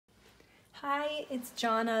Hi, it's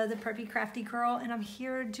Jonna, the Preppy Crafty Girl, and I'm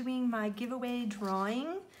here doing my giveaway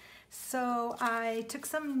drawing. So I took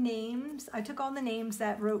some names. I took all the names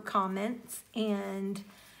that wrote comments, and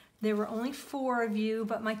there were only 4 of you,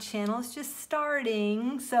 but my channel is just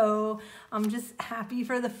starting, so I'm just happy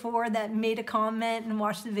for the 4 that made a comment and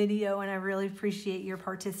watched the video, and I really appreciate your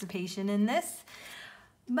participation in this.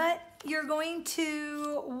 But you're going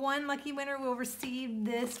to, one lucky winner will receive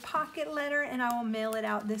this pocket letter, and I will mail it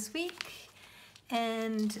out this week.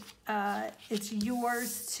 And it's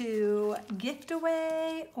yours to gift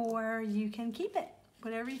away, or you can keep it,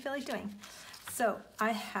 whatever you feel like doing. So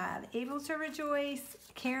I have Able to Rejoice,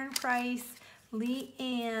 Karen Price, Lee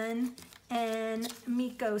Ann, and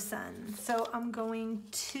Miko Sun. So I'm going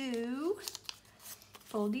to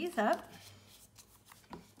fold these up.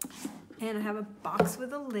 And I have a box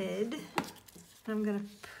with a lid. I'm gonna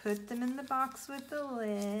put them in the box with the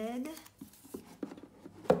lid.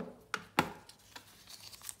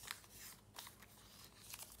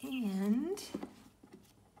 And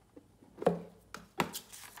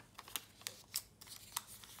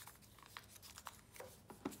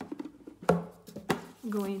I'm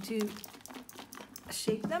going to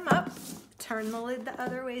shake them up, turn the lid the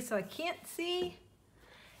other way so I can't see,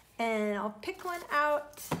 and I'll pick one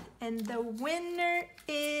out, and the winner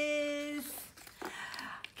is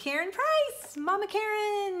Karen Price. Mama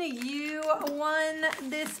Karen, you won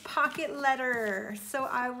this pocket letter. So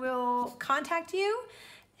I will contact you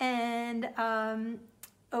and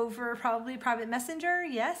over probably private messenger,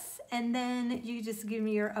 yes, and then you just give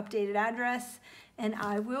me your updated address and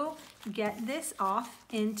I will get this off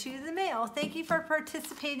into the mail. Thank you for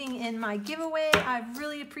participating in my giveaway. I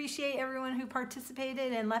really appreciate everyone who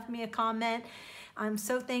participated and left me a comment. I'm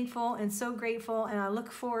so thankful and so grateful, and I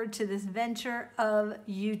look forward to this venture of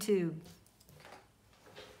YouTube.